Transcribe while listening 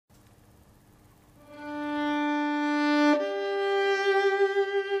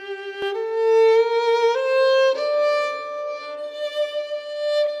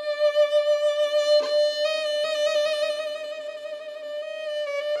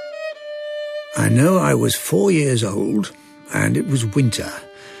I know I was 4 years old, and it was winter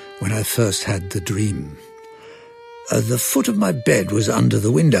when I first had the dream. The foot of my bed was under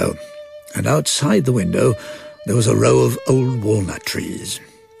the window, and outside the window there was a row of old walnut trees.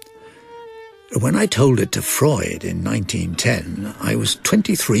 When I told it to Freud in 1910, I was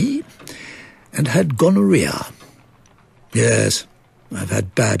 23 and had gonorrhea. Yes, I've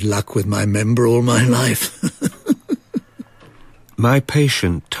had bad luck with my member all my life. My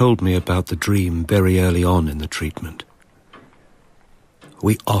patient told me about the dream very early on in the treatment.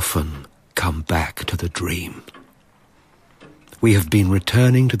 We often come back to the dream. We have been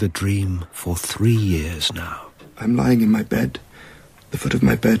returning to the dream for 3 years now. I'm lying in my bed. The foot of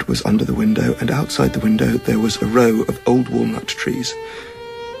my bed was under the window, and outside the window there was a row of old walnut trees.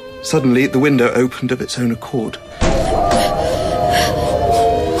 Suddenly, the window opened of its own accord.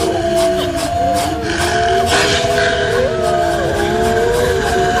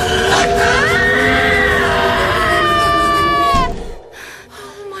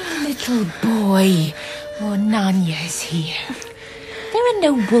 Boy, oh, Nadia is here. There are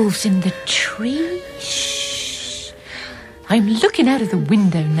no wolves in the tree. Shh. I'm looking out of the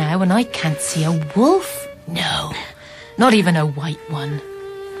window now and I can't see a wolf. No, not even a white one.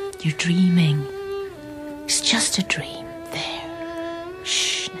 You're dreaming. It's just a dream. There.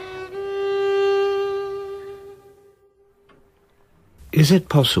 Shh now. Is it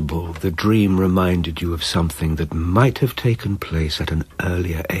possible the dream reminded you of something that might have taken place at an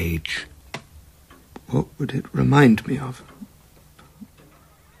earlier age? What would it remind me of?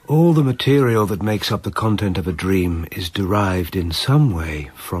 All the material that makes up the content of a dream is derived in some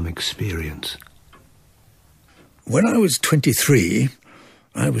way from experience. When I was 23,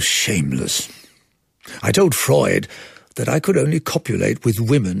 I was shameless. I told Freud that I could only copulate with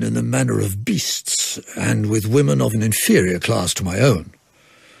women in the manner of beasts, and with women of an inferior class to my own.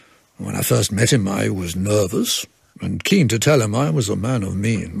 When I first met him, I was nervous, and keen to tell him I was a man of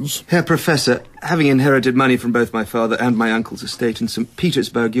means. Herr Professor, having inherited money from both my father and my uncle's estate in St.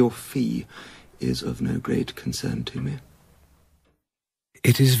 Petersburg, your fee is of no great concern to me.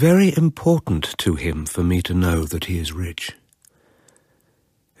 It is very important to him for me to know that he is rich.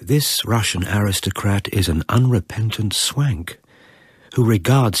 This Russian aristocrat is an unrepentant swank who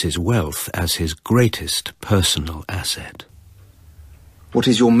regards his wealth as his greatest personal asset. What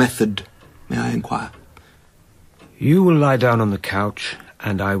is your method, may I inquire? You will lie down on the couch,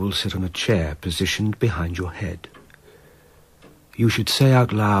 and I will sit on a chair positioned behind your head. You should say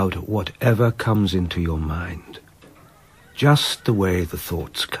out loud whatever comes into your mind, just the way the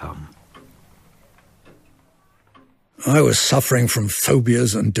thoughts come. I was suffering from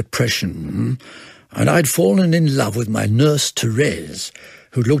phobias and depression, and I'd fallen in love with my nurse Therese,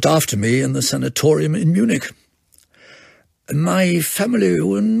 who looked after me in the sanatorium in Munich. My family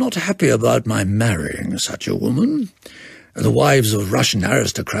were not happy about my marrying such a woman. The wives of Russian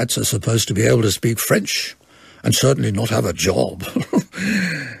aristocrats are supposed to be able to speak French, and certainly not have a job.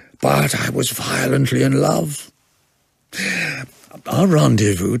 But I was violently in love. Our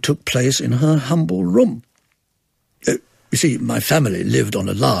rendezvous took place in her humble room. You see, my family lived on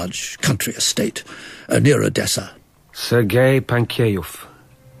a large country estate near Odessa. Sergei Pankejeff.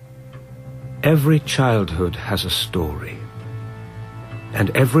 Every childhood has a story. And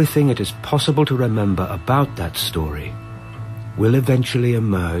everything it is possible to remember about that story will eventually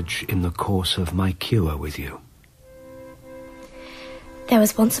emerge in the course of my cure with you. There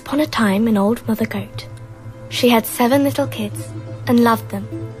was once upon a time an old mother goat. She had 7 little kids and loved them,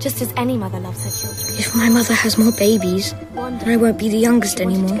 just as any mother loves her children. If my mother has more babies, then I won't be the youngest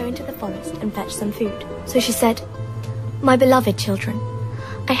anymore. She wanted to go into the forest and fetch some food. So she said, "My beloved children,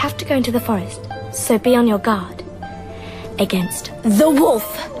 I have to go into the forest, so be on your guard against the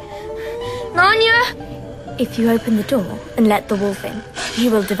wolf. Nadia! If you open the door and let the wolf in, he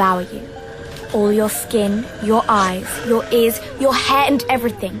will devour you. All your skin, your eyes, your ears, your hair and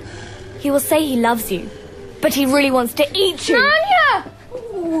everything. He will say he loves you, but he really wants to eat you." Nadia!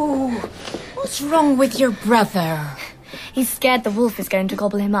 Ooh, what's wrong with your brother? He's scared the wolf is going to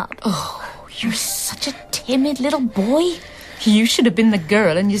gobble him up. Oh, you're such a timid little boy. You should have been the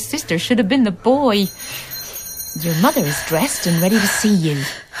girl and your sister should have been the boy. Your mother is dressed and ready to see you.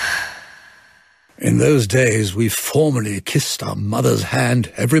 In those days, we formally kissed our mother's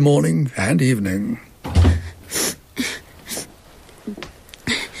hand every morning and evening.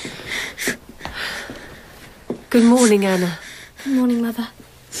 Good morning, Anna. Good morning, Mother.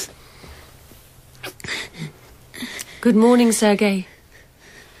 Good morning, Sergei.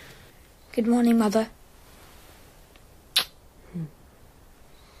 Good morning, Mother.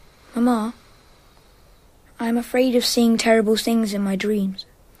 Mama, I'm afraid of seeing terrible things in my dreams.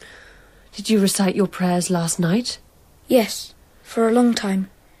 Did you recite your prayers last night? Yes, for a long time.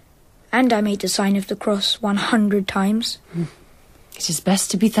 And I made the sign of the cross 100 times. It is best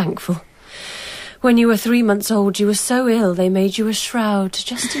to be thankful. When you were 3 months old, you were so ill they made you a shroud,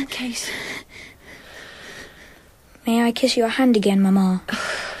 just in case. May I kiss your hand again, Mama?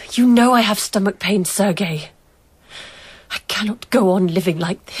 You know I have stomach pain, Sergei. I cannot go on living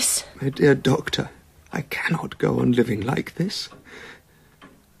like this. My dear doctor, I cannot go on living like this.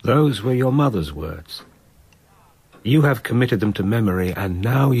 Those were your mother's words. You have committed them to memory, and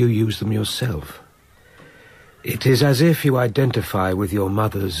now you use them yourself. It is as if you identify with your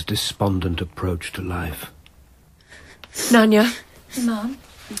mother's despondent approach to life. Nadia. Mum?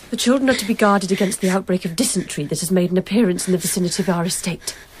 The children are to be guarded against the outbreak of dysentery that has made an appearance in the vicinity of our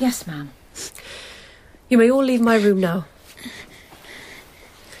estate. Yes, ma'am. You may all leave my room now.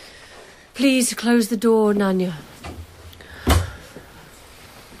 Please close the door, Nadia.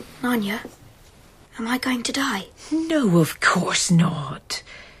 Nadia, am I going to die? No, of course not.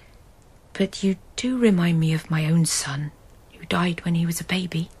 But you do remind me of my own son, who died when he was a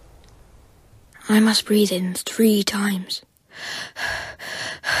baby. I must breathe in 3 times.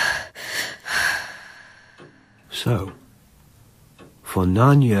 So, for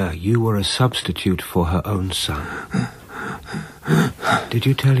Nadia, you were a substitute for her own son. Did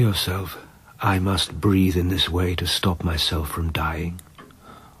you tell yourself, I must breathe in this way to stop myself from dying?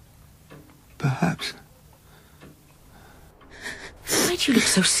 Perhaps. Why do you look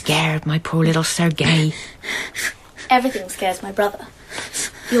so scared, my poor little Sergei? Everything scares my brother.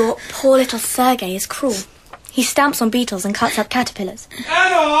 Your poor little Sergei is cruel. He stamps on beetles and cuts up caterpillars.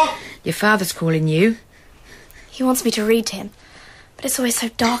 Anna! Your father's calling you. He wants me to read to him, but it's always so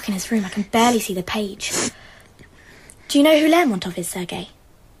dark in his room I can barely see the page. Do you know who Lermontov is, Sergei?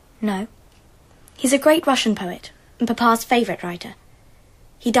 No. He's a great Russian poet and Papa's favourite writer.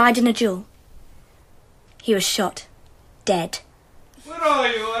 He died in a duel. He was shot. Dead. Where are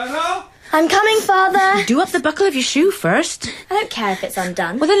you, Anna? I'm coming, Father. Do up the buckle of your shoe first. I don't care if it's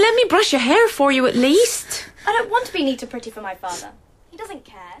undone. Well, then let me brush your hair for you at least. I don't want to be neat and pretty for my father. He doesn't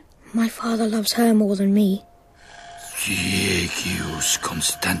care. My father loves her more than me. Sergei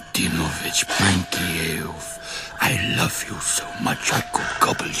Konstantinovich Pankejeff, I love you so much I could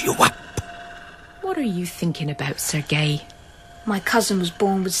gobble you up. What are you thinking about, Sergei? My cousin was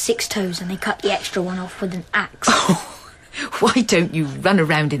born with 6 toes and they cut the extra one off with an axe. Oh, why don't you run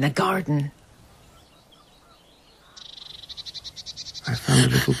around in the garden? I found a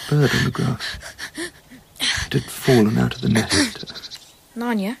little bird on the grass. It had fallen out of the nest.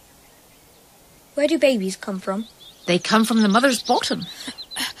 Nadia, where do babies come from? They come from the mother's bottom.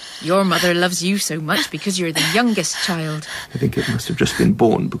 Your mother loves you so much because you're the youngest child. I think it must have just been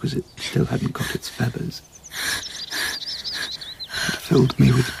born because it still hadn't got its feathers. It filled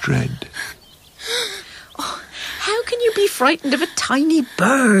me with dread. Oh, how can you be frightened of a tiny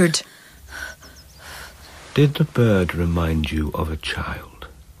bird? Did the bird remind you of a child?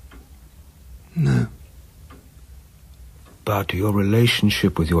 No. But your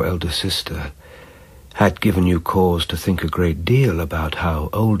relationship with your elder sister had given you cause to think a great deal about how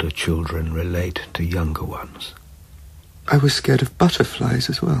older children relate to younger ones. I was scared of butterflies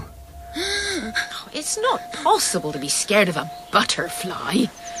as well. It's not possible to be scared of a butterfly.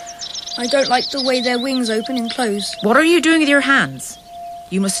 I don't like the way their wings open and close. What are you doing with your hands?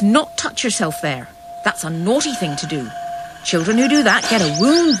 You must not touch yourself there. That's a naughty thing to do. Children who do that get a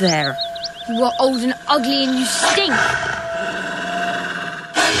wound there. You are old and ugly and you stink.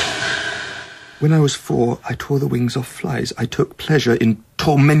 When I was 4, I tore the wings off flies. I took pleasure in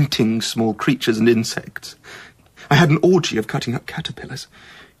tormenting small creatures and insects. I had an orgy of cutting up caterpillars.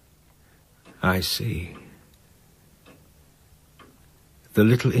 I see. The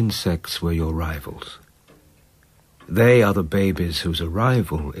little insects were your rivals. They are the babies whose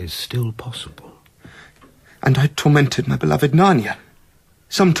arrival is still possible. And I tormented my beloved Nadia.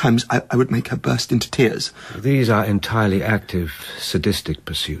 Sometimes I would make her burst into tears. These are entirely active, sadistic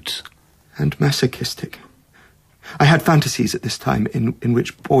pursuits. And masochistic. I had fantasies at this time in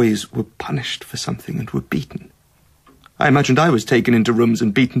which boys were punished for something and were beaten. I imagined I was taken into rooms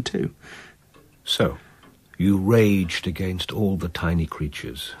and beaten too. So, you raged against all the tiny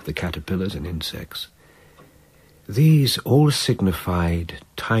creatures, the caterpillars and insects. These all signified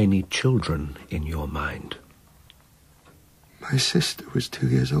tiny children in your mind. My sister was 2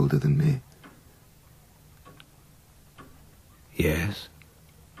 years older than me. Yes?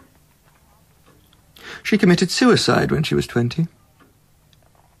 She committed suicide when she was 20.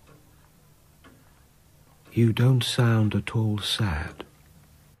 You don't sound at all sad.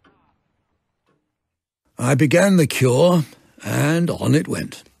 I began the cure, and on it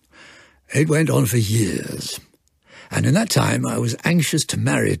went. It went on for years, and in that time I was anxious to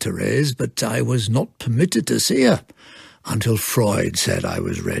marry Therese, but I was not permitted to see her until Freud said I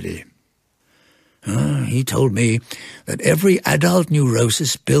was ready. He told me that every adult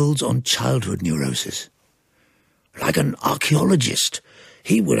neurosis builds on childhood neurosis. Like an archaeologist,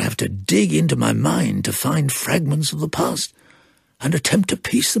 he would have to dig into my mind to find fragments of the past and attempt to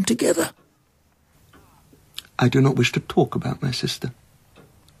piece them together. I do not wish to talk about my sister.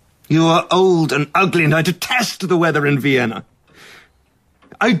 You are old and ugly, and I detest the weather in Vienna.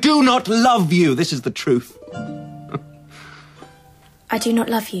 I do not love you. This is the truth. I do not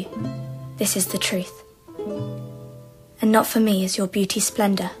love you. This is the truth. And not for me is your beauty's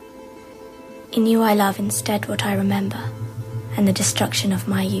splendour. In you I love instead what I remember, and the destruction of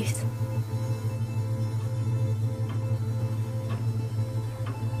my youth.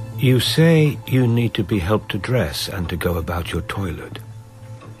 You say you need to be helped to dress and to go about your toilet.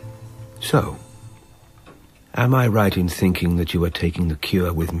 So, am I right in thinking that you are taking the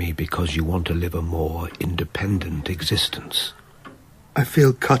cure with me because you want to live a more independent existence? I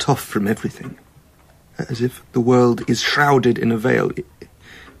feel cut off from everything, as if the world is shrouded in a veil.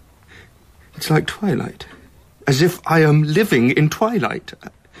 It's like twilight, as if I am living in twilight.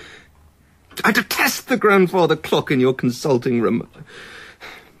 I detest the grandfather clock in your consulting room.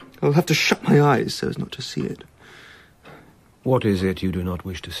 I'll have to shut my eyes so as not to see it. What is it you do not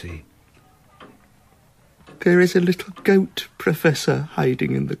wish to see? There is a little goat, Professor,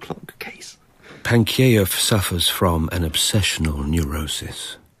 hiding in the clock case. Pankejeff suffers from an obsessional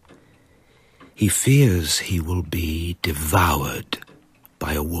neurosis. He fears he will be devoured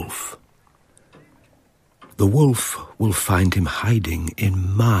by a wolf. The wolf will find him hiding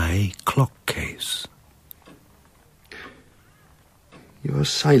in my clock case. You are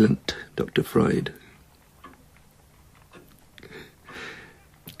silent, Dr. Freud.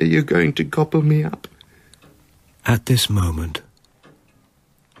 Are you going to gobble me up? At this moment,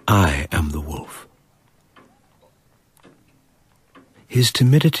 I am the wolf. His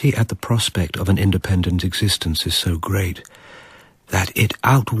timidity at the prospect of an independent existence is so great that it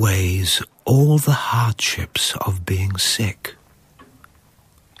outweighs all the hardships of being sick.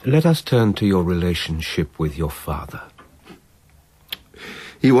 Let us turn to your relationship with your father.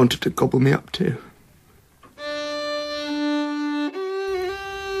 He wanted to gobble me up too.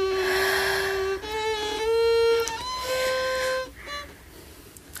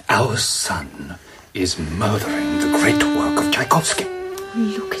 Our son is murdering the great work of Tchaikovsky.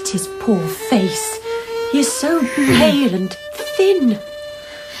 Look at his poor face. He is so pale and thin.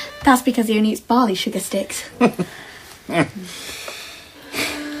 That's because he only eats barley sugar sticks.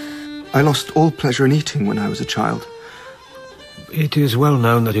 I lost all pleasure in eating when I was a child. It is well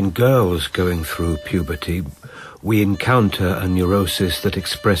known that in girls going through puberty, we encounter a neurosis that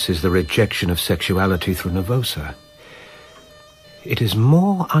expresses the rejection of sexuality through nervosa. It is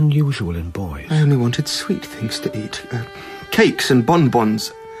more unusual in boys. I only wanted sweet things to eat. Cakes and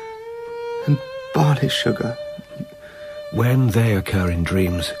bonbons. And barley sugar. When they occur in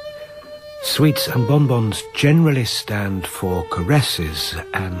dreams, sweets and bonbons generally stand for caresses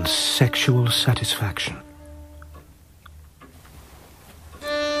and sexual satisfaction.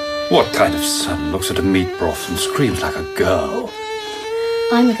 What kind of son looks at a meat broth and screams like a girl?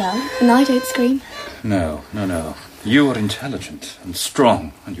 I'm a girl, and I don't scream. No. You are intelligent and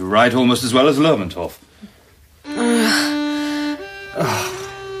strong, and you write almost as well as Lermontov.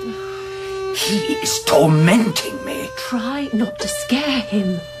 He is tormenting me. Try not to scare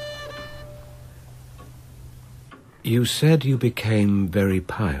him. You said you became very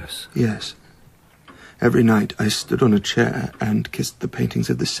pious. Yes. Every night I stood on a chair and kissed the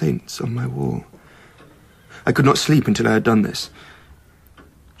paintings of the saints on my wall. I could not sleep until I had done this.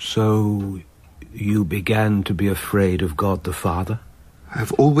 So you began to be afraid of God the Father? I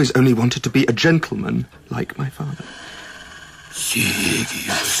have always only wanted to be a gentleman like my father.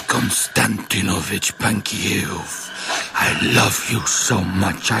 Sergei Konstantinovich Pankejeff, I love you so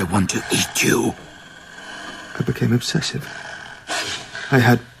much I want to eat you. I became obsessive. I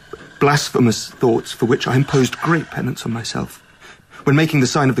had blasphemous thoughts for which I imposed great penance on myself. When making the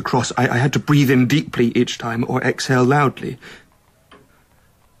sign of the cross, I had to breathe in deeply each time or exhale loudly.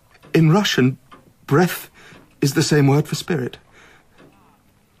 In Russian, breath is the same word for spirit.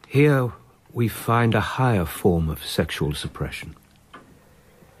 Here we find a higher form of sexual suppression.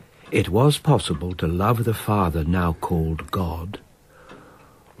 It was possible to love the Father now called God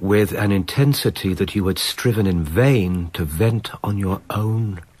with an intensity that you had striven in vain to vent on your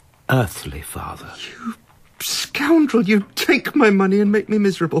own earthly father. You scoundrel, you take my money and make me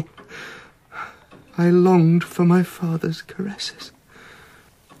miserable. I longed for my father's caresses.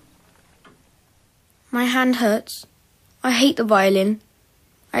 My hand hurts. I hate the violin.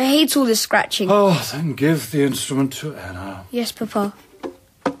 I hate all this scratching. Oh, then give the instrument to Anna. Yes, Papa.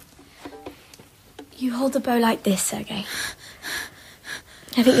 You hold the bow like this, Sergei.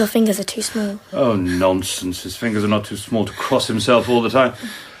 I think your fingers are too small. Oh, nonsense. His fingers are not too small to cross himself all the time.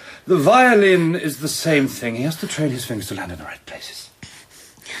 The violin is the same thing. He has to train his fingers to land in the right places.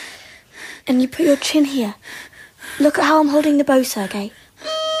 And you put your chin here. Look at how I'm holding the bow, Sergei.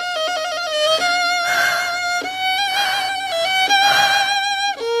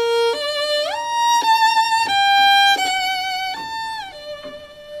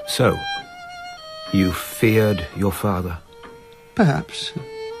 So, you feared your father? Perhaps.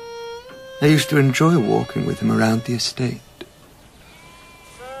 I used to enjoy walking with him around the estate.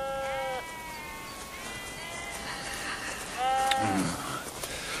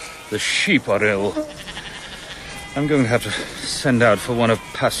 The sheep are ill. I'm going to have to send out for one of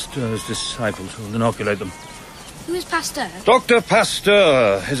Pasteur's disciples who will inoculate them. Who is Pasteur? Dr.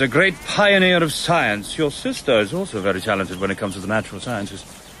 Pasteur is a great pioneer of science. Your sister is also very talented when it comes to the natural sciences.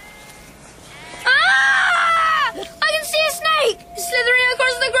 Ah! I can see a snake slithering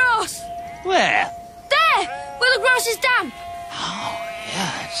across the grass. Where? There, where the grass is damp. Oh,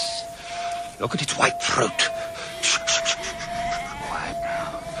 yes. Look at its white throat. Quiet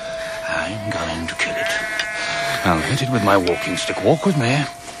now. I'm going to kill it. I'll hit it with my walking stick. Walk with me.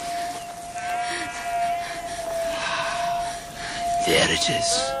 There it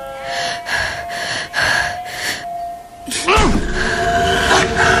is.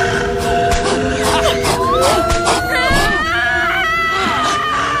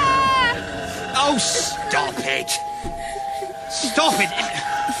 Oh, stop it. Stop it.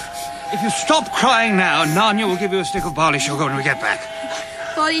 If you stop crying now, Nadia will give you a stick of barley sugar when we get back.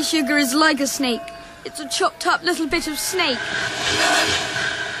 Barley sugar is like a snake. It's a chopped up little bit of snake.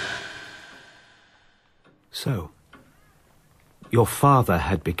 So, your father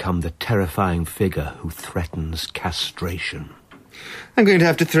had become the terrifying figure who threatens castration. I'm going to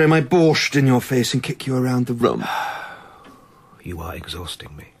have to throw my borscht in your face and kick you around the room. You are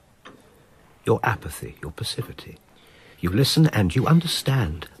exhausting me. Your apathy, your passivity. You listen and you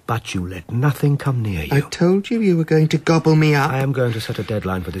understand, but you let nothing come near you. I told you you were going to gobble me up. I am going to set a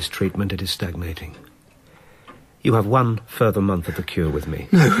deadline for this treatment. It is stagnating. You have one further month of the cure with me.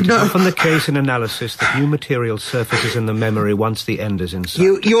 No. It is often the case in analysis that new material surfaces in the memory once the end is in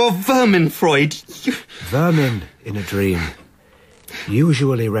sight. You're vermin, Freud. Vermin in a dream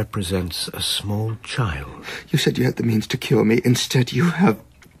usually represents a small child. You said you had the means to cure me. Instead, you have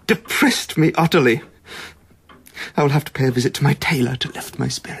depressed me utterly. I will have to pay a visit to my tailor to lift my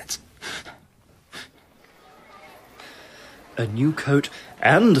spirits. A new coat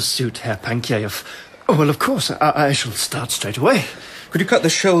and a suit, Herr Pankejeff. Oh, well, of course, I shall start straight away. Could you cut the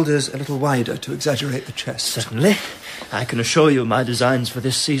shoulders a little wider to exaggerate the chest? Certainly. I can assure you my designs for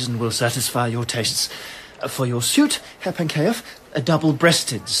this season will satisfy your tastes. For your suit, Herr Pankejeff, a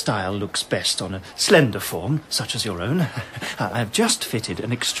double-breasted style looks best on a slender form, such as your own. I've just fitted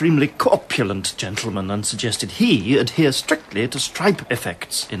an extremely corpulent gentleman and suggested he adhere strictly to stripe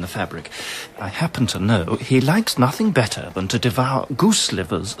effects in the fabric. I happen to know he likes nothing better than to devour goose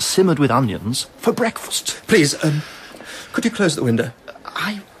livers simmered with onions for breakfast. Please, could you close the window?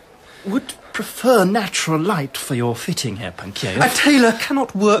 I would prefer natural light for your fitting, Herr Pankejeff. A tailor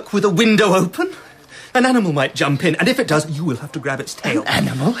cannot work with a window open. An animal might jump in, and if it does, you will have to grab its tail. An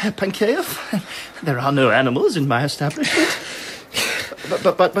animal, Herr Pankejeff? There are no animals in my establishment.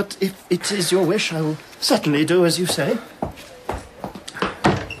 But if it is your wish, I will certainly do as you say.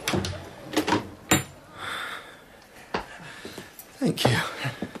 Thank you.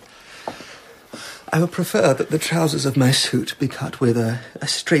 I would prefer that the trousers of my suit be cut with a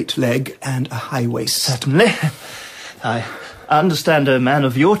straight leg and a high waist. Certainly. I understand a man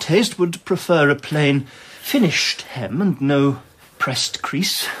of your taste would prefer a plain, finished hem and no pressed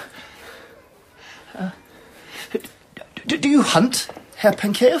crease. Do you hunt, Herr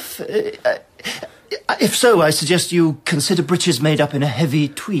Pankejeff? If so, I suggest you consider breeches made up in a heavy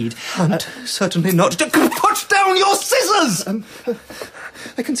tweed. Hunt? Certainly not. Put down your scissors!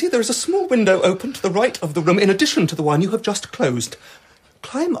 I can see there is a small window open to the right of the room in addition to the one you have just closed.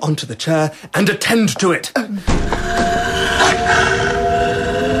 Climb onto the chair and attend to it.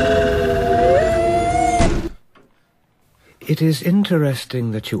 It is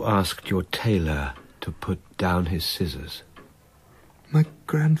interesting that you asked your tailor to put down his scissors. My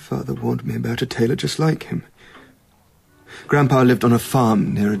grandfather warned me about a tailor just like him. Grandpa lived on a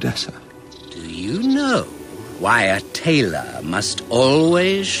farm near Odessa. Do you know why a tailor must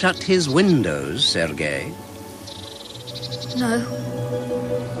always shut his windows, Sergei? No.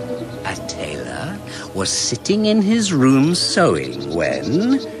 a tailor, was sitting in his room sewing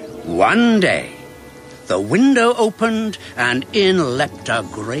when, one day, the window opened and in leapt a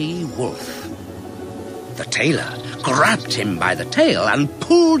grey wolf. The tailor grabbed him by the tail and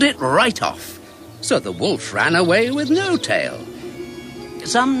pulled it right off, so the wolf ran away with no tail.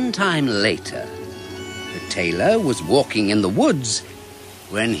 Some time later, the tailor was walking in the woods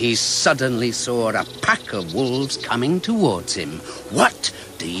when he suddenly saw a pack of wolves coming towards him. What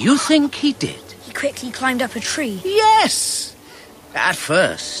do you think he did? He quickly climbed up a tree. Yes! At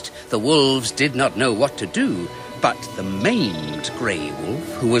first, the wolves did not know what to do, but the maimed grey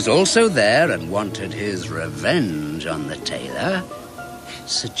wolf, who was also there and wanted his revenge on the tailor,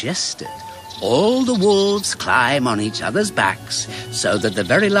 suggested all the wolves climb on each other's backs so that the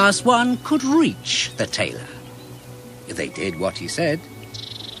very last one could reach the tailor. They did what he said,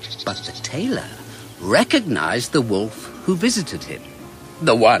 but the tailor recognized the wolf who visited him,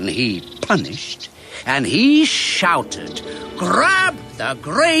 the one he punished, and he shouted, "Grab the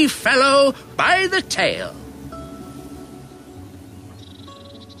grey fellow by the tail!"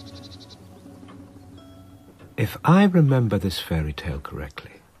 If I remember this fairy tale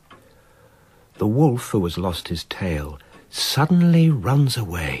correctly, the wolf who has lost his tail suddenly runs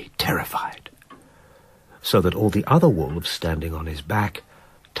away, terrified, so that all the other wolves standing on his back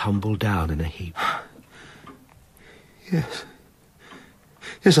tumble down in a heap. Yes.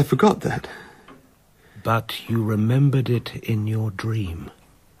 Yes, I forgot that. But you remembered it in your dream.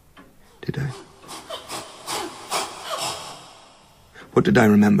 Did I? What did I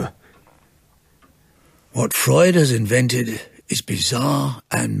remember? What Freud has invented is bizarre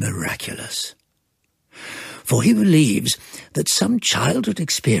and miraculous. For he believes that some childhood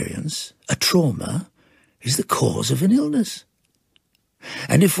experience, a trauma, is the cause of an illness.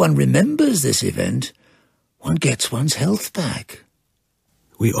 And if one remembers this event, one gets one's health back.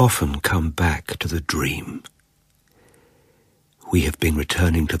 We often come back to the dream. We have been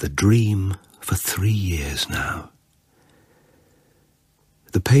returning to the dream for 3 years now.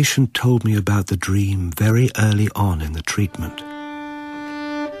 The patient told me about the dream very early on in the treatment.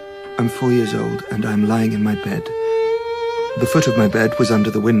 I'm 4 years old and I'm lying in my bed. The foot of my bed was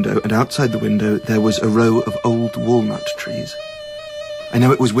under the window, and outside the window there was a row of old walnut trees. I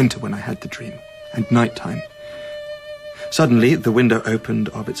know it was winter when I had the dream, and night time. Suddenly the window opened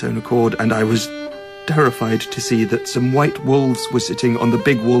of its own accord, and I was terrified to see that some white wolves were sitting on the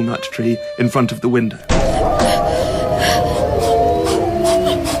big walnut tree in front of the window.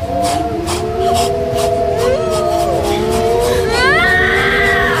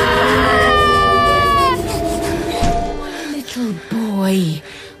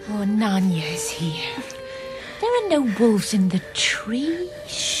 Nadia's here. There are no wolves in the tree.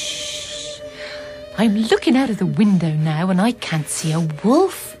 Shh. I'm looking out of the window now and I can't see a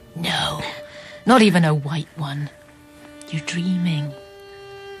wolf. No, not even a white one. You're dreaming.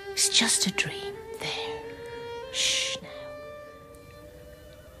 It's just a dream. There. Shh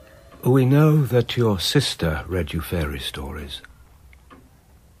now. We know that your sister read you fairy stories.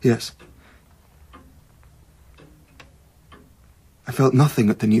 Yes. I felt nothing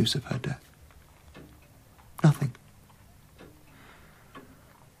at the news of her death. Nothing.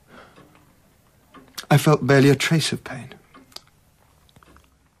 I felt barely a trace of pain.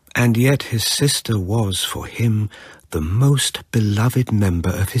 And yet his sister was, for him, the most beloved member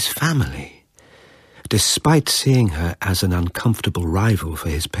of his family, despite seeing her as an uncomfortable rival for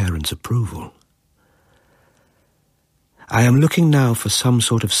his parents' approval. I am looking now for some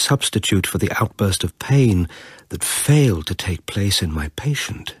sort of substitute for the outburst of pain that failed to take place in my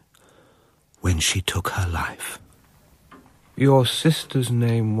patient when she took her life. Your sister's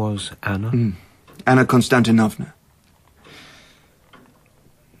name was Anna? Anna Konstantinovna.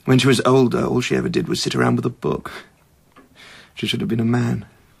 When she was older, all she ever did was sit around with a book. She should have been a man.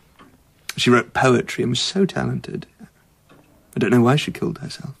 She wrote poetry and was so talented. I don't know why she killed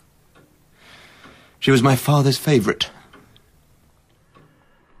herself. She was my father's favourite.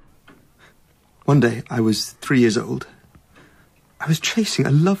 One day, I was 3 years old. I was chasing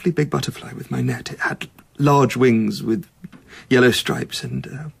a lovely big butterfly with my net. It had large wings with yellow stripes and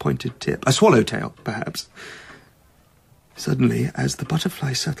a pointed tip. A swallowtail, perhaps. Suddenly, as the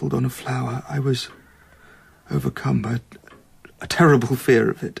butterfly settled on a flower, I was overcome by a terrible fear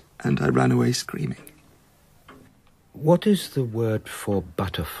of it, and I ran away screaming. What is the word for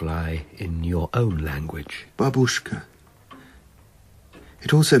butterfly in your own language? Babushka.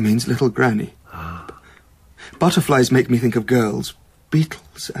 It also means little granny. Butterflies make me think of girls.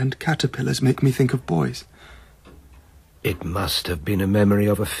 Beetles and caterpillars make me think of boys. It must have been a memory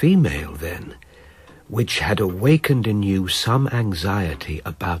of a female, then, which had awakened in you some anxiety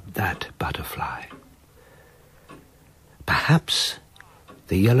about that butterfly. Perhaps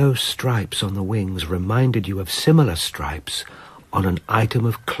the yellow stripes on the wings reminded you of similar stripes on an item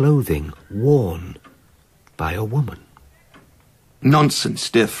of clothing worn by a woman. Nonsense,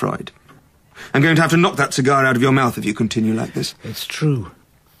 dear Freud. I'm going to have to knock that cigar out of your mouth if you continue like this. It's true.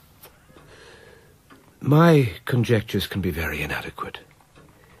 My conjectures can be very inadequate.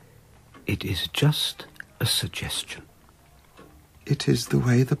 It is just a suggestion. It is the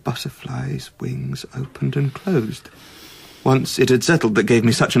way the butterfly's wings opened and closed. Once it had settled that gave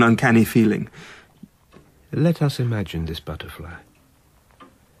me such an uncanny feeling. Let us imagine this butterfly.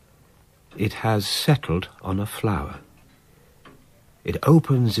 It has settled on a flower. It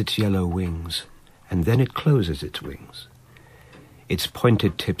opens its yellow wings, and then it closes its wings. Its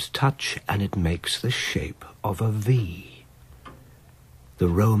pointed tips touch, and it makes the shape of a V. The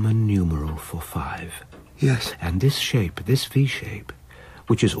Roman numeral for 5. Yes. And this shape, this V shape,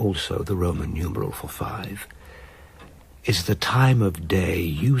 which is also the Roman numeral for 5, is the time of day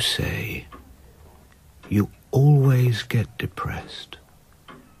you say you always get depressed.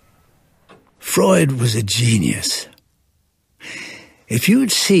 Freud was a genius. If you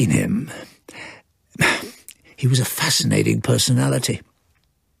had seen him, he was a fascinating personality.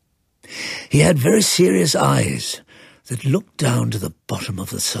 He had very serious eyes that looked down to the bottom of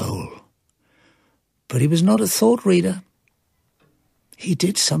the soul. But he was not a thought reader. He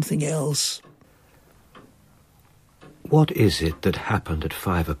did something else. What is it that happened at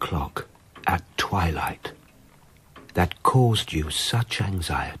 5 o'clock at twilight that caused you such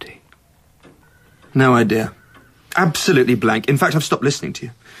anxiety? No idea. Absolutely blank. In fact, I've stopped listening to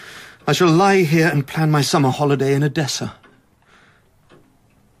you. I shall lie here and plan my summer holiday in Odessa.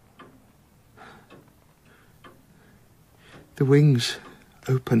 The wings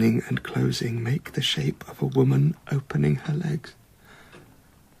opening and closing make the shape of a woman opening her legs.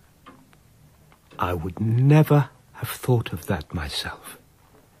 I would never have thought of that myself.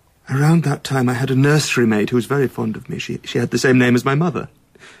 Around that time I had a nursery maid who was very fond of me. She had the same name as my mother.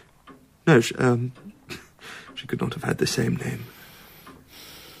 No, she could not have had the same name.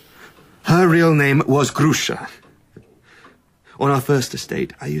 Her real name was Grusha. On our first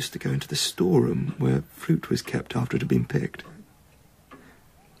estate, I used to go into the storeroom where fruit was kept after it had been picked.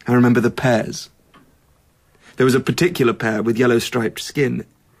 I remember the pears. There was a particular pear with yellow striped skin.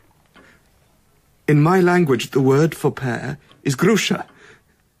 In my language, the word for pear is Grusha.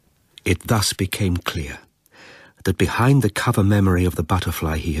 It thus became clear that behind the cover memory of the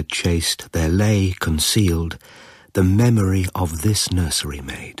butterfly he had chased, there lay, concealed, the memory of this nursery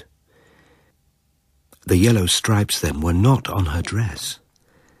maid. The yellow stripes, then, were not on her dress,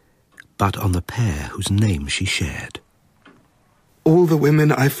 but on the pair whose name she shared. All the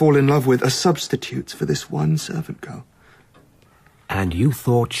women I fall in love with are substitutes for this one servant girl. And you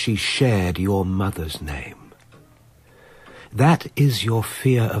thought she shared your mother's name. That is your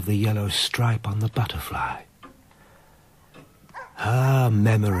fear of the yellow stripe on the butterfly. Her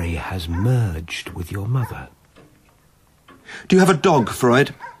memory has merged with your mother. Do you have a dog,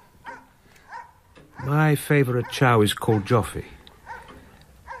 Freud? My favourite chow is called Joffy.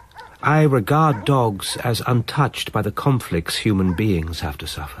 I regard dogs as untouched by the conflicts human beings have to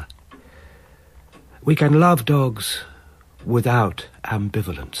suffer. We can love dogs without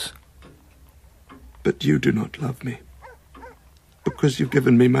ambivalence. But you do not love me, because you've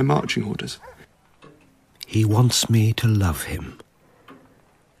given me my marching orders. He wants me to love him,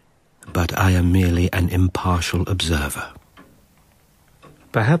 but I am merely an impartial observer.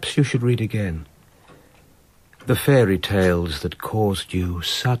 Perhaps you should read again the fairy tales that caused you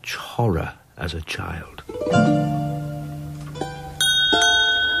such horror as a child.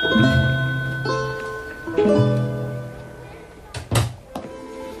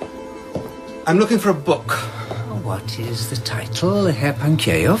 I'm looking for a book. What is the title, Herr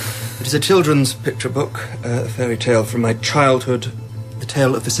Pankejeff? It is a children's picture book, a fairy tale from my childhood, The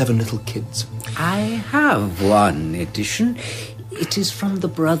Tale of the 7 Little Kids. I have one edition. It is from the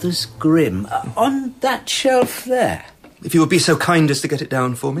Brothers Grimm, on that shelf there. If you would be so kind as to get it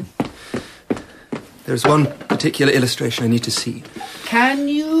down for me. There's one particular illustration I need to see. Can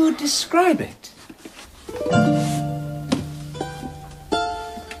you describe it?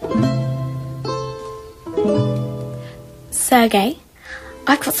 Sergei,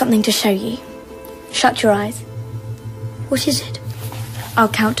 I've got something to show you. Shut your eyes. What is it? I'll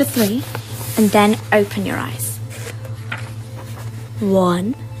count to 3, and then open your eyes.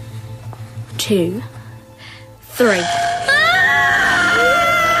 1, 2, 3. What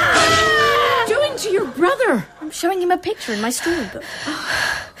are you doing to your brother? I'm showing him a picture in my storybook.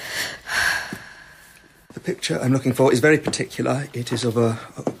 picture I'm looking for is very particular. It is of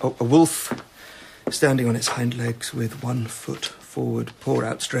a wolf standing on its hind legs with one foot forward, paw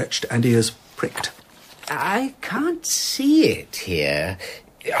outstretched, and ears pricked. I can't see it here,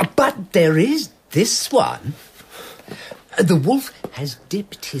 but there is this one. The wolf has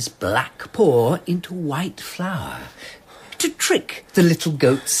dipped his black paw into white flour to trick the little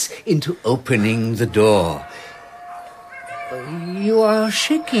goats into opening the door. You are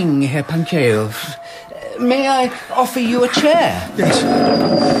shaking, Herr Pankejeff. May I offer you a chair? Yes.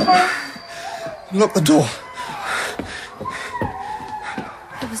 Lock the door.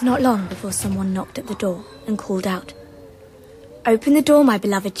 It was not long before someone knocked at the door and called out, "Open the door, my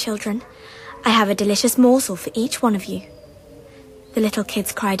beloved children. I have a delicious morsel for each one of you." The little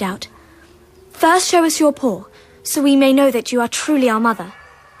kids cried out, "First show us your paw, so we may know that you are truly our mother."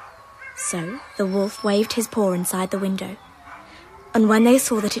 So the wolf waved his paw inside the window, and when they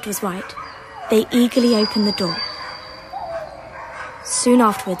saw that it was right, they eagerly opened the door. Soon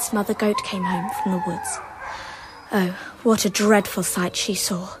afterwards, Mother Goat came home from the woods. Oh, what a dreadful sight she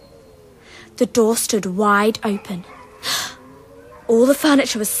saw. The door stood wide open. All the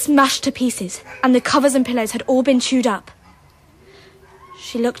furniture was smashed to pieces, and the covers and pillows had all been chewed up.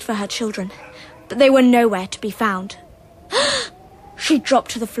 She looked for her children, but they were nowhere to be found. She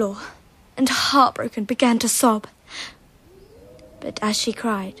dropped to the floor, and heartbroken began to sob. But as she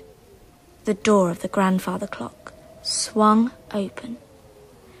cried, the door of the grandfather clock swung open,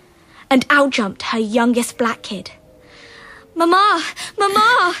 and out jumped her youngest black kid. "Mama!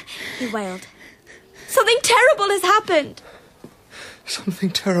 Mama!" he wailed. "Something terrible has happened!"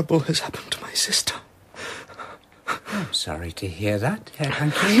 Something terrible has happened to my sister. I'm sorry to hear that, Herr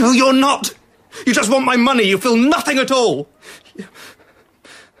Pankejeff. No, you're not! You just want my money. You feel nothing at all.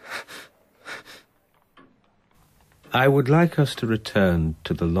 I would like us to return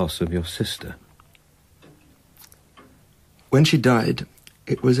to the loss of your sister. When she died,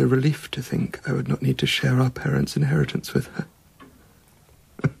 it was a relief to think I would not need to share our parents' inheritance with her.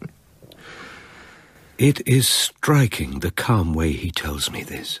 It is striking the calm way he tells me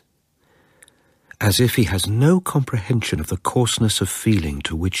this, as if he has no comprehension of the coarseness of feeling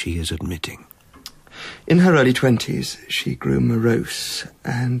to which he is admitting. In her early 20s, she grew morose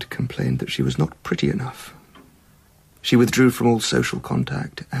and complained that she was not pretty enough. She withdrew from all social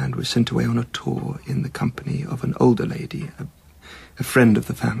contact and was sent away on a tour in the company of an older lady, a friend of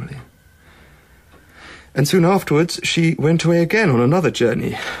the family. And soon afterwards, she went away again on another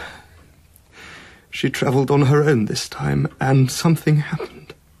journey. She travelled on her own this time, and something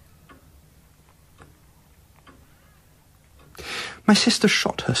happened. My sister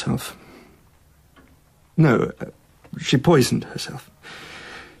shot herself. No, she poisoned herself.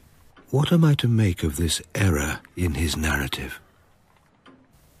 What am I to make of this error in his narrative?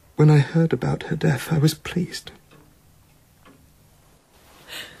 When I heard about her death, I was pleased.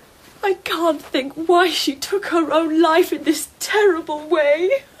 I can't think why she took her own life in this terrible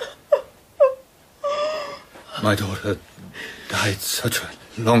way. My daughter died such a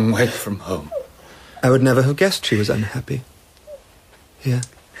long way from home. I would never have guessed she was unhappy. Here,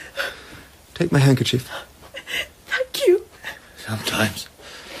 take my handkerchief. Thank you. Sometimes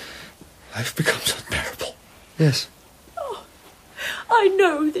life becomes unbearable. Yes. Oh, I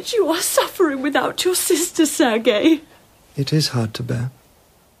know that you are suffering without your sister, Sergei. It is hard to bear.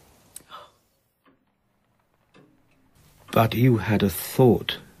 But you had a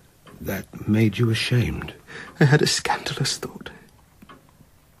thought that made you ashamed. I had a scandalous thought.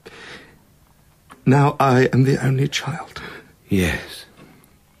 Now I am the only child. Yes.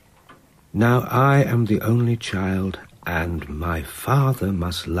 Now I am the only child, and my father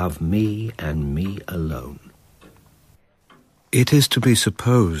must love me and me alone. It is to be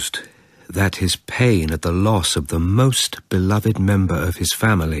supposed that his pain at the loss of the most beloved member of his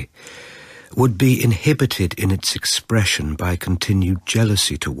family would be inhibited in its expression by continued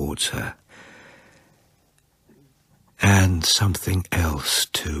jealousy towards her. And something else,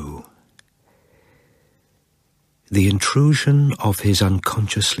 too. The intrusion of his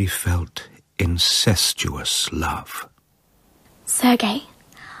unconsciously felt incestuous love. Sergei,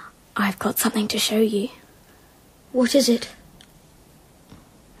 I've got something to show you. What is it?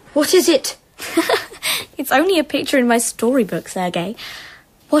 What is it? It's only a picture in my storybook, Sergei.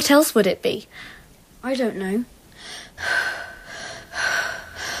 What else would it be? I don't know.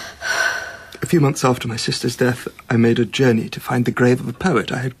 A few months after my sister's death, I made a journey to find the grave of a poet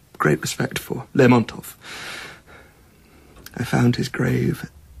I had great respect for, Lermontov. I found his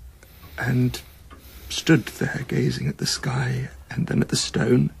grave and stood there gazing at the sky and then at the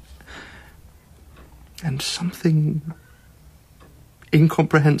stone, and something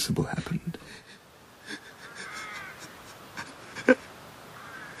incomprehensible happened.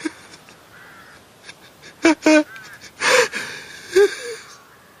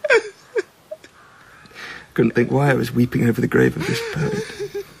 couldn't think why I was weeping over the grave of this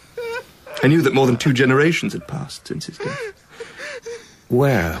poet. I knew that more than 2 generations had passed since his death.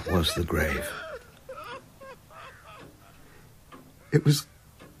 Where was the grave? It was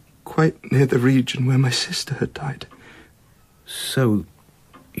quite near the region where my sister had died. So,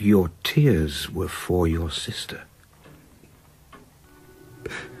 your tears were for your sister?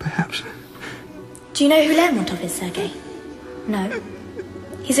 Perhaps. Do you know who Lermontov is, Sergei? No.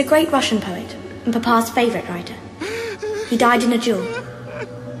 He's a great Russian poet and Papa's favourite writer. He died in a duel.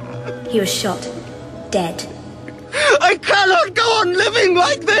 He was shot. Dead. I cannot go on living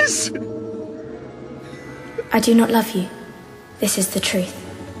like this! I do not love you. This is the truth.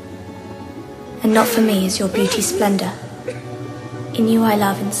 And not for me is your beauty splendour. In you I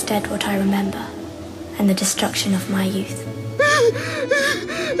love instead what I remember, and the destruction of my youth.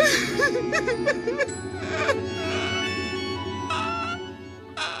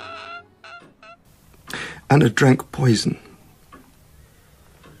 Anna drank poison.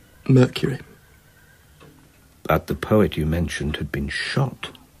 Mercury. But the poet you mentioned had been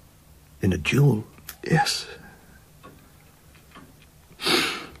shot in a duel. Yes.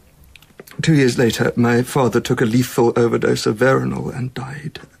 2 years later, my father took a lethal overdose of Veronal and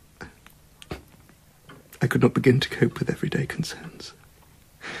died. I could not begin to cope with everyday concerns.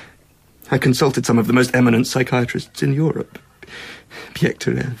 I consulted some of the most eminent psychiatrists in Europe.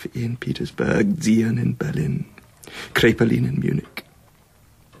 Piekterev in Petersburg, Zian in Berlin, Krepelin in Munich.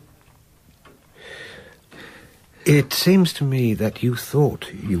 It seems to me that you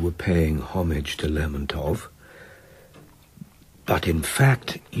thought you were paying homage to Lermontov, but in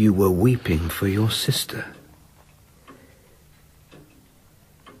fact you were weeping for your sister.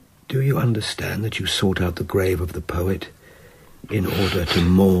 Do you understand that you sought out the grave of the poet in order to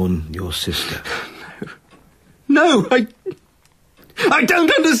mourn your sister? No, I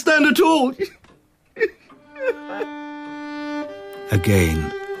don't understand at all.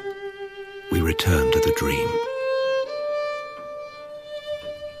 Again, we return to the dream.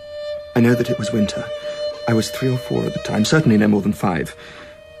 I know that it was winter. I was 3 or 4 at the time, certainly no more than 5.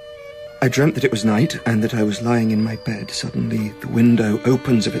 I dreamt that it was night and that I was lying in my bed. Suddenly, the window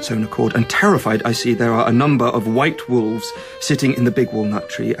opens of its own accord, and terrified, I see there are a number of white wolves sitting in the big walnut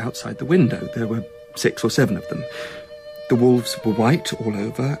tree outside the window. There were 6 or 7 of them. The wolves were white all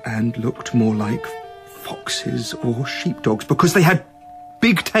over and looked more like foxes or sheepdogs because they had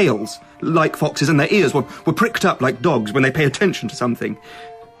big tails like foxes and their ears were pricked up like dogs when they pay attention to something.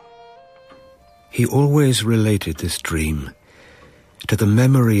 He always related this dream to the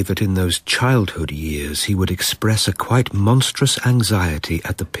memory that in those childhood years he would express a quite monstrous anxiety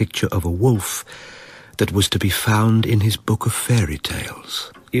at the picture of a wolf that was to be found in his book of fairy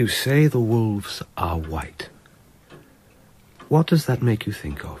tales. You say the wolves are white. What does that make you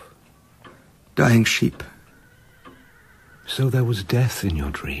think of? Dying sheep. So there was death in your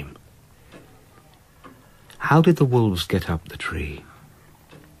dream. How did the wolves get up the tree?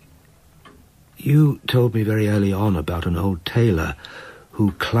 You told me very early on about an old tailor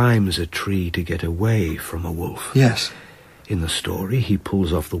who climbs a tree to get away from a wolf. Yes. In the story, he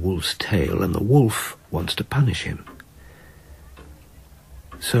pulls off the wolf's tail and the wolf wants to punish him.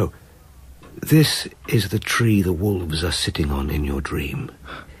 So, this is the tree the wolves are sitting on in your dream.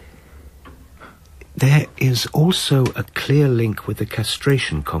 There is also a clear link with the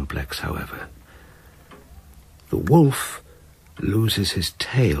castration complex, however. The wolf loses his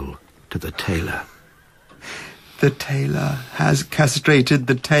tail to the tailor. The tailor has castrated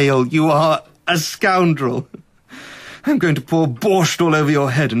the tail. You are a scoundrel. I'm going to pour borscht all over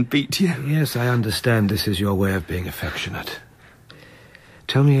your head and beat you. Yes, I understand this is your way of being affectionate.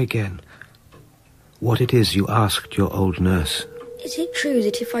 Tell me again what it is you asked your old nurse. Is it true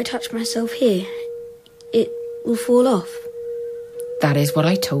that if I touch myself here, it will fall off? That is what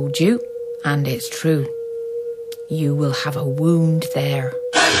I told you, and it's true. You will have a wound there.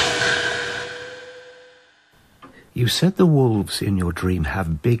 You said the wolves in your dream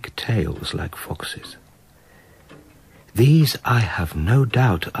have big tails like foxes. These, I have no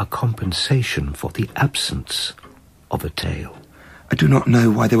doubt, are compensation for the absence of a tail. I do not know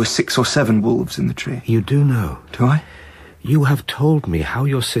why there were 6 or 7 wolves in the tree. You do know. Do I? You have told me how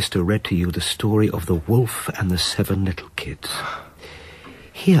your sister read to you the story of the wolf and the 7 little kids.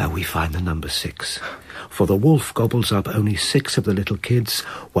 Here we find the number 6. For the wolf gobbles up only 6 of the little kids,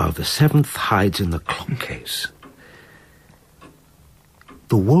 while the 7th hides in the clock case.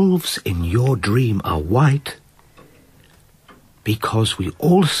 The wolves in your dream are white because we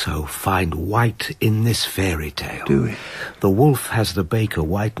also find white in this fairy tale. Do we? The wolf has the baker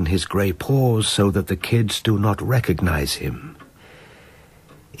whiten his grey paws so that the kids do not recognize him.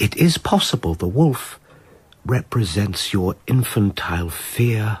 It is possible the wolf represents your infantile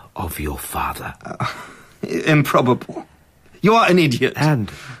fear of your father. Improbable. You are an idiot.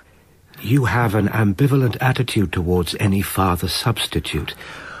 And you have an ambivalent attitude towards any father substitute.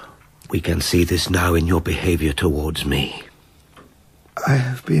 We can see this now in your behavior towards me. I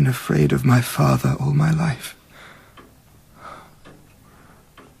have been afraid of my father all my life.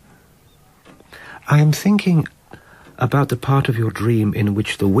 I am thinking about the part of your dream in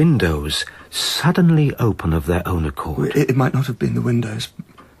which the windows suddenly open of their own accord. It might not have been the windows.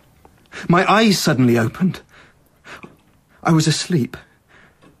 My eyes suddenly opened. I was asleep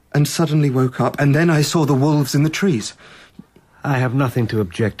and suddenly woke up, and then I saw the wolves in the trees. I have nothing to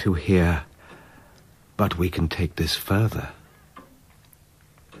object to here, but we can take this further.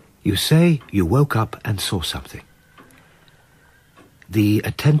 You say you woke up and saw something. The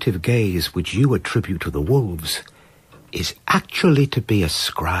attentive gaze which you attribute to the wolves is actually to be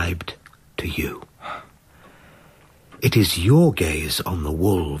ascribed to you. It is your gaze on the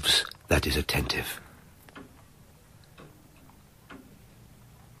wolves that is attentive.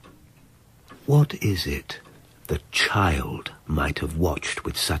 What is it the child might have watched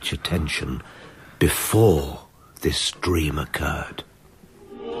with such attention before this dream occurred?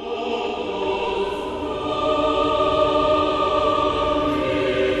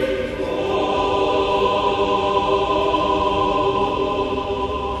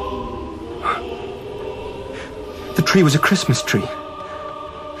 The tree was a Christmas tree.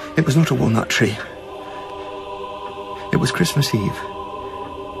 It was not a walnut tree. It was Christmas Eve.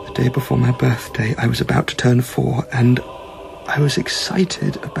 The day before my birthday, I was about to turn 4, and I was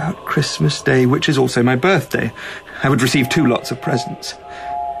excited about Christmas Day, which is also my birthday. I would receive 2 lots of presents.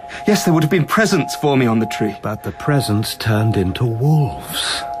 Yes, there would have been presents for me on the tree. But the presents turned into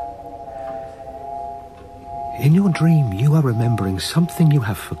wolves. In your dream, you are remembering something you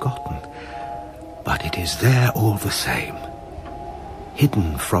have forgotten. But it is there all the same,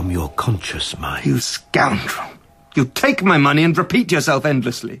 hidden from your conscious mind. You scoundrel! You take my money and repeat yourself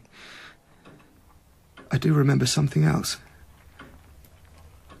endlessly. I do remember something else.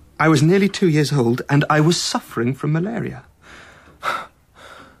 I was nearly 2 years old, and I was suffering from malaria.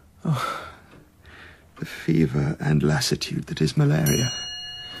 Oh, the fever and lassitude that is malaria.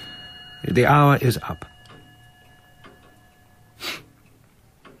 The hour is up.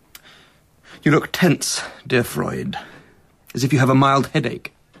 You look tense, dear Freud, as if you have a mild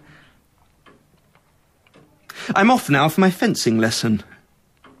headache. I'm off now for my fencing lesson.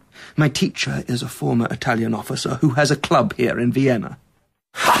 My teacher is a former Italian officer who has a club here in Vienna.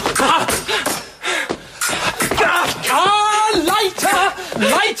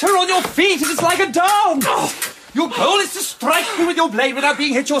 Lighter on your feet, it is like a dance. Your goal is to strike me with your blade without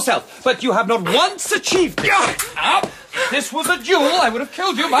being hit yourself, but you have not once achieved it. If this was a duel, I would have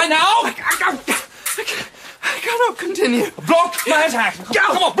killed you by now. I cannot continue. Block my attack.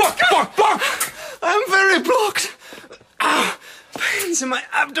 Come on, block. I'm very blocked. Pains in my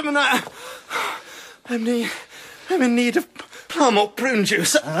abdomen. I'm in need of plum or prune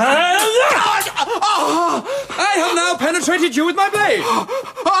juice. I have now penetrated you with my blade.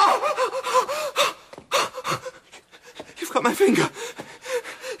 You've got my finger.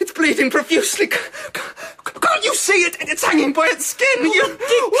 It's bleeding profusely. Can't you see it? It's hanging by its skin. You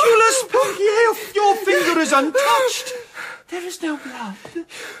ridiculous Pankejeff. Your finger is untouched. There is no blood.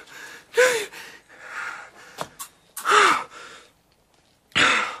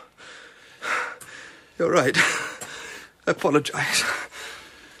 You're right. I apologize.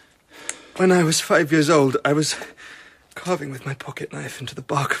 When I was 5 years old, I was carving with my pocket knife into the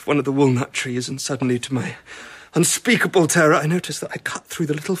bark of one of the walnut trees, and suddenly, to my unspeakable terror, I noticed that I cut through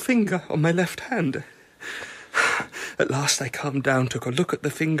the little finger on my left hand. At last I calmed down, took a look at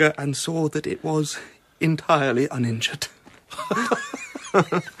the finger, and saw that it was entirely uninjured.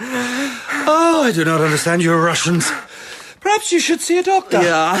 Oh, I do not understand you Russians. Perhaps you should see a doctor.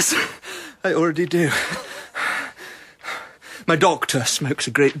 Yes, I already do. My doctor smokes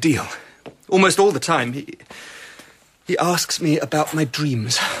a great deal. Almost all the time. He asks me about my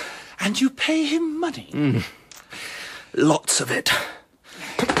dreams. And you pay him money? Lots of it.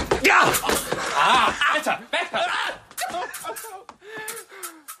 Better.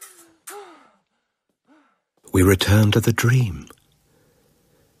 We return to the dream.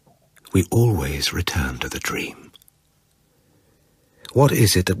 We always return to the dream. What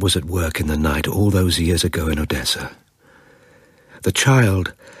is it that was at work in the night all those years ago in Odessa? The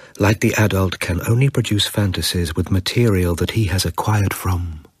child, like the adult, can only produce fantasies with material that he has acquired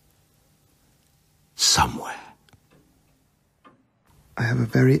from somewhere. I have a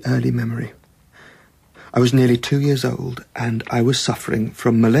very early memory. I was nearly 2 years old, and I was suffering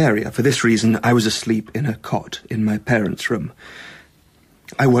from malaria. For this reason, I was asleep in a cot in my parents' room.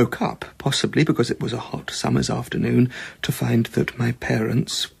 I woke up, possibly because it was a hot summer's afternoon, to find that my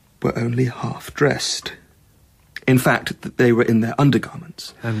parents were only half dressed. In fact, that they were in their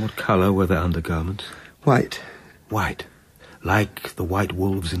undergarments. And what colour were their undergarments? White. White? Like the white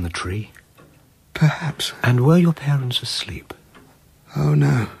wolves in the tree? Perhaps. And were your parents asleep? Oh,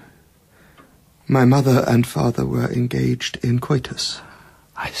 no. My mother and father were engaged in coitus.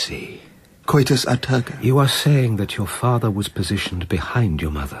 I see. Coitus ad tergo. You are saying that your father was positioned behind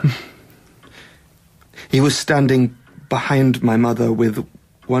your mother? He was standing behind my mother with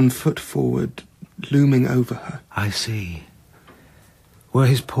 1 foot forward, looming over her. I see. Were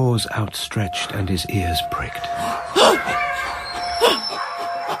his paws outstretched and his ears pricked?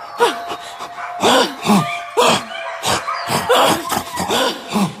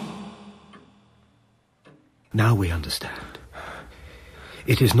 Now we understand.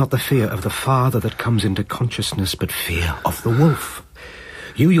 It is not the fear of the father that comes into consciousness, but fear of the wolf.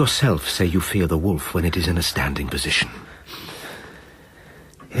 You yourself say you fear the wolf when it is in a standing position.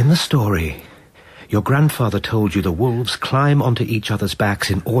 In the story, your grandfather told you the wolves climb onto each other's backs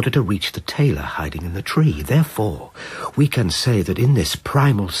in order to reach the tailor hiding in the tree. Therefore, we can say that in this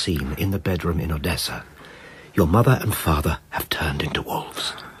primal scene in the bedroom in Odessa, your mother and father have turned into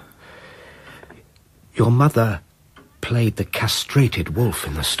wolves. Your mother played the castrated wolf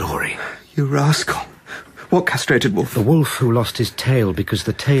in the story. You rascal. What castrated wolf? The wolf who lost his tail because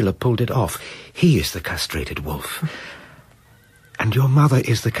the tailor pulled it off. He is the castrated wolf. And your mother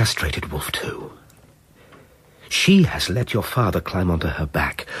is the castrated wolf too. She has let your father climb onto her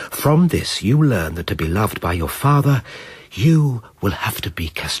back. From this, you learn that to be loved by your father, you will have to be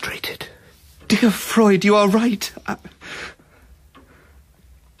castrated. Dear Freud, you are right.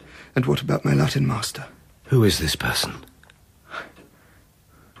 And what about my Latin master? Who is this person?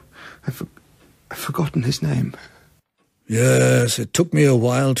 I've forgotten his name. Yes, it took me a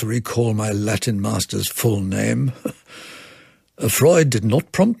while to recall my Latin master's full name. Freud did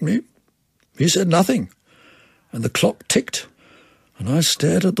not prompt me. He said nothing. And the clock ticked, and I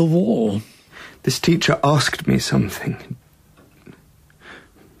stared at the wall. This teacher asked me something.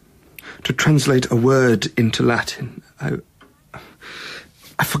 To translate a word into Latin. I've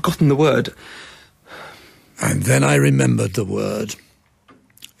forgotten the word. And then I remembered the word.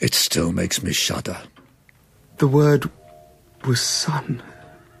 It still makes me shudder. The word was son.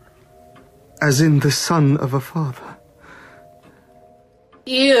 As in the son of a father.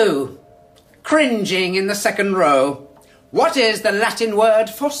 You, cringing in the second row, what is the Latin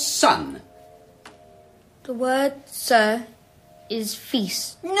word for son? The word, sir, is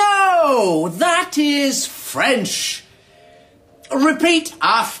fils. No, that is French. Repeat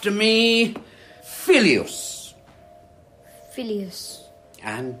after me, filius. Filius.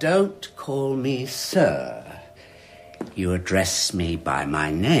 And don't call me sir. You address me by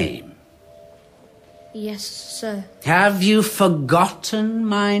my name. Yes, sir. Have you forgotten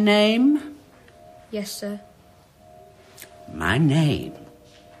my name? Yes, sir. My name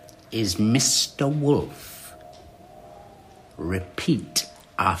is Mr. Wolf. Repeat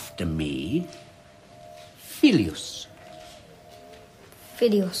after me, filius.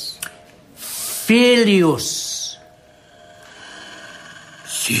 Filius. Filius.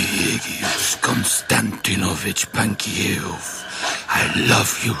 Sergei Konstantinovich Pankejeff, I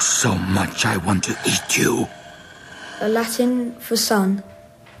love you so much I want to eat you. The Latin for son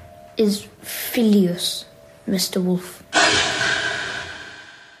is filius, Mr. Wolf.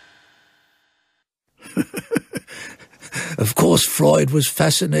 Of course, Freud was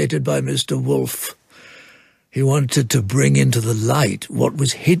fascinated by Mr. Wolf. He wanted to bring into the light what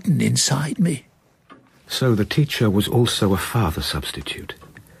was hidden inside me. So the teacher was also a father substitute.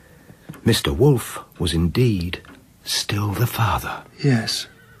 Mr. Wolf was indeed still the father. Yes.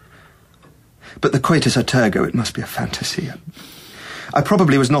 But the coitus ad tergo, it must be a fantasy. I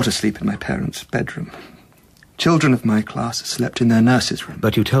probably was not asleep in my parents' bedroom. Children of my class slept in their nurse's room.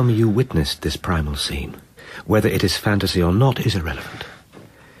 But you tell me you witnessed this primal scene. Whether it is fantasy or not is irrelevant.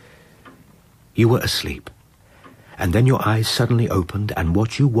 You were asleep, and then your eyes suddenly opened, and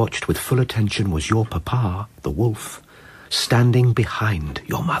what you watched with full attention was your papa, the wolf, standing behind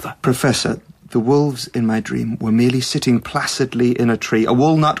your mother. Professor, the wolves in my dream were merely sitting placidly in a tree, a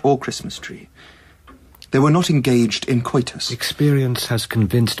walnut or Christmas tree. They were not engaged in coitus. Experience has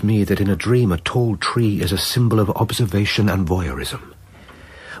convinced me that in a dream a tall tree is a symbol of observation and voyeurism.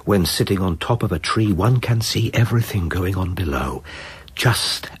 When sitting on top of a tree, one can see everything going on below,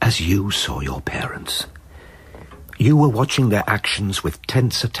 just as you saw your parents. You were watching their actions with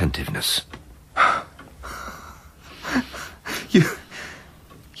tense attentiveness.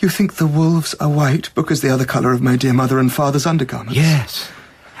 You think the wolves are white because they are the colour of my dear mother and father's undergarments? Yes,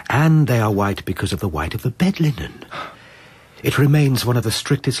 and they are white because of the white of the bed linen. It remains one of the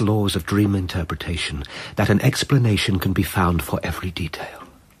strictest laws of dream interpretation that an explanation can be found for every detail.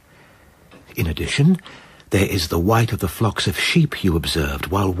 In addition, there is the white of the flocks of sheep you observed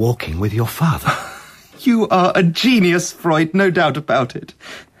while walking with your father. You are a genius, Freud, no doubt about it.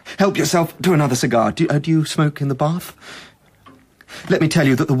 Help yourself to another cigar. Do you smoke in the bath? Let me tell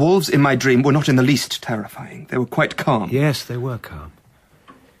you that the wolves in my dream were not in the least terrifying. They were quite calm. Yes, they were calm.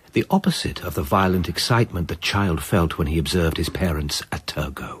 The opposite of the violent excitement the child felt when he observed his parents at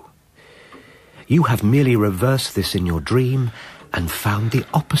Turgot. You have merely reversed this in your dream and found the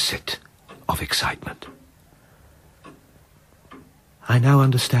opposite of excitement. I now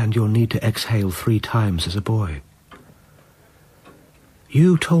understand your need to exhale 3 times as a boy.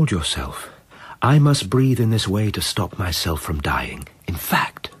 You told yourself, I must breathe in this way to stop myself from dying. In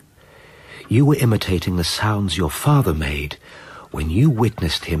fact, you were imitating the sounds your father made when you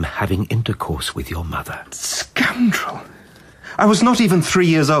witnessed him having intercourse with your mother. Scoundrel! I was not even 3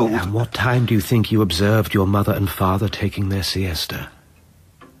 years old. And what time do you think you observed your mother and father taking their siesta?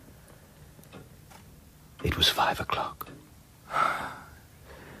 It was 5 o'clock.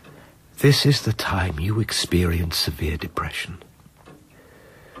 This is the time you experience severe depression.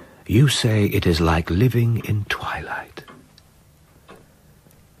 You say it is like living in twilight.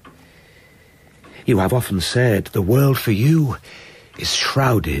 You have often said the world for you is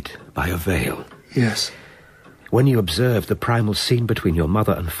shrouded by a veil. Yes. When you observed the primal scene between your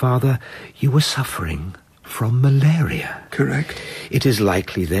mother and father, you were suffering from malaria. Correct. It is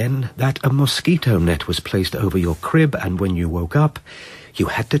likely, then, that a mosquito net was placed over your crib, and when you woke up, you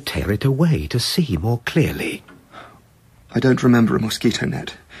had to tear it away to see more clearly. I don't remember a mosquito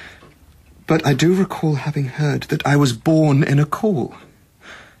net, but I do recall having heard that I was born in a caul.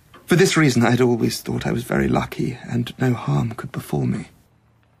 For this reason, I had always thought I was very lucky, and no harm could befall me.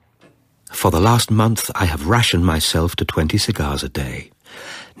 For the last month, I have rationed myself to 20 cigars a day.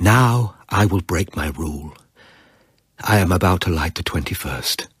 Now I will break my rule. I am about to light the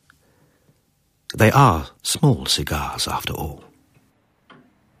 21st. They are small cigars, after all.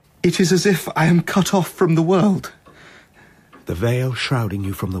 It is as if I am cut off from the world. The veil shrouding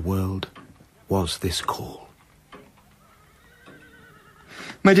you from the world was this call.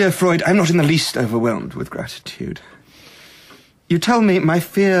 My dear Freud, I'm not in the least overwhelmed with gratitude. You tell me my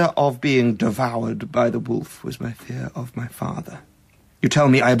fear of being devoured by the wolf was my fear of my father. You tell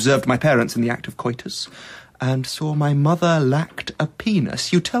me I observed my parents in the act of coitus and saw my mother lacked a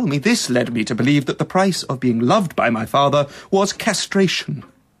penis. You tell me this led me to believe that the price of being loved by my father was castration.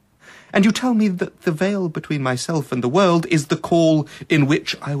 And you tell me that the veil between myself and the world is the call in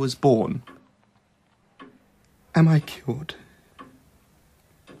which I was born. Am I cured?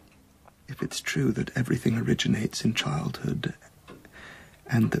 If it's true that everything originates in childhood,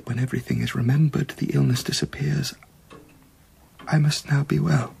 and that when everything is remembered, the illness disappears, I must now be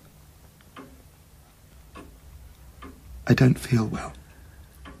well. I don't feel well.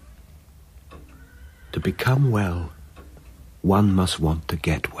 To become well, one must want to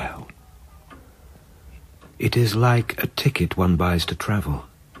get well. It is like a ticket one buys to travel.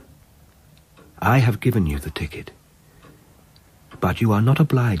 I have given you the ticket, but you are not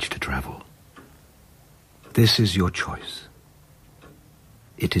obliged to travel. This is your choice.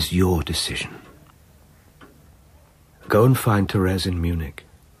 It is your decision. Go and find Therese in Munich.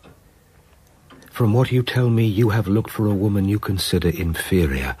 From what you tell me, you have looked for a woman you consider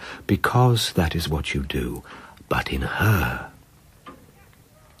inferior, because that is what you do. But in her,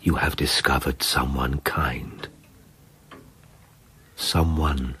 you have discovered someone kind.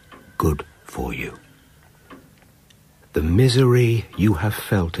 Someone good for you. The misery you have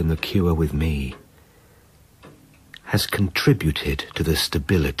felt in the cure with me has contributed to the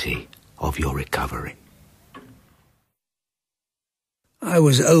stability of your recovery. I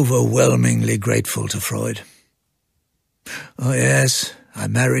was overwhelmingly grateful to Freud. Oh yes, I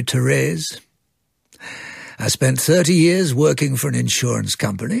married Therese. I spent 30 years working for an insurance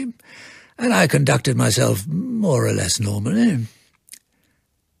company, and I conducted myself more or less normally.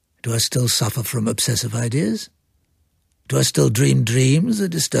 Do I still suffer from obsessive ideas? Do I still dream dreams that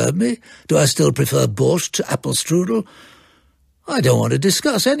disturb me? Do I still prefer borscht to apple strudel? I don't want to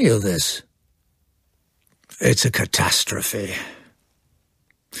discuss any of this. It's a catastrophe.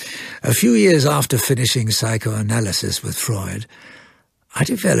 A few years after finishing psychoanalysis with Freud, I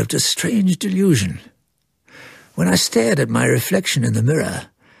developed a strange delusion. When I stared at my reflection in the mirror,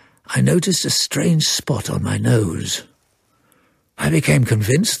 I noticed a strange spot on my nose. I became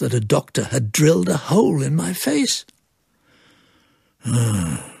convinced that a doctor had drilled a hole in my face.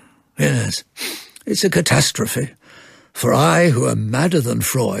 Yes, it's a catastrophe. For I, who am madder than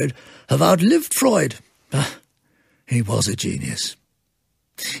Freud, have outlived Freud. He was a genius.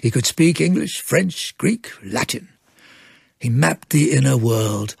 He could speak English, French, Greek, Latin. He mapped the inner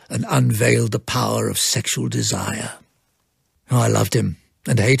world and unveiled the power of sexual desire. I loved him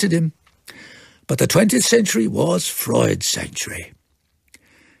and hated him. But the 20th century was Freud's century.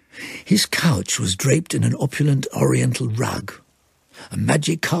 His couch was draped in an opulent oriental rug, a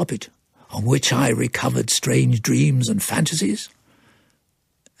magic carpet on which I recovered strange dreams and fantasies,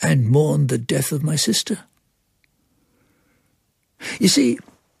 and mourned the death of my sister. You see,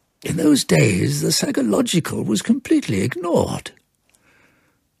 in those days the psychological was completely ignored.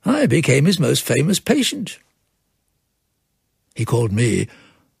 I became his most famous patient. He called me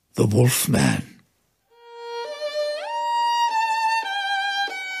the Wolf Man.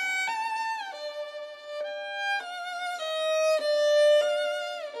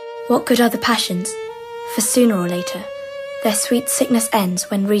 What good are the passions? For sooner or later, their sweet sickness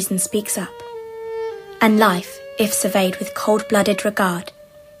ends when reason speaks up. And life, if surveyed with cold-blooded regard,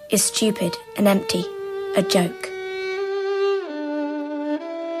 is stupid and empty, a joke.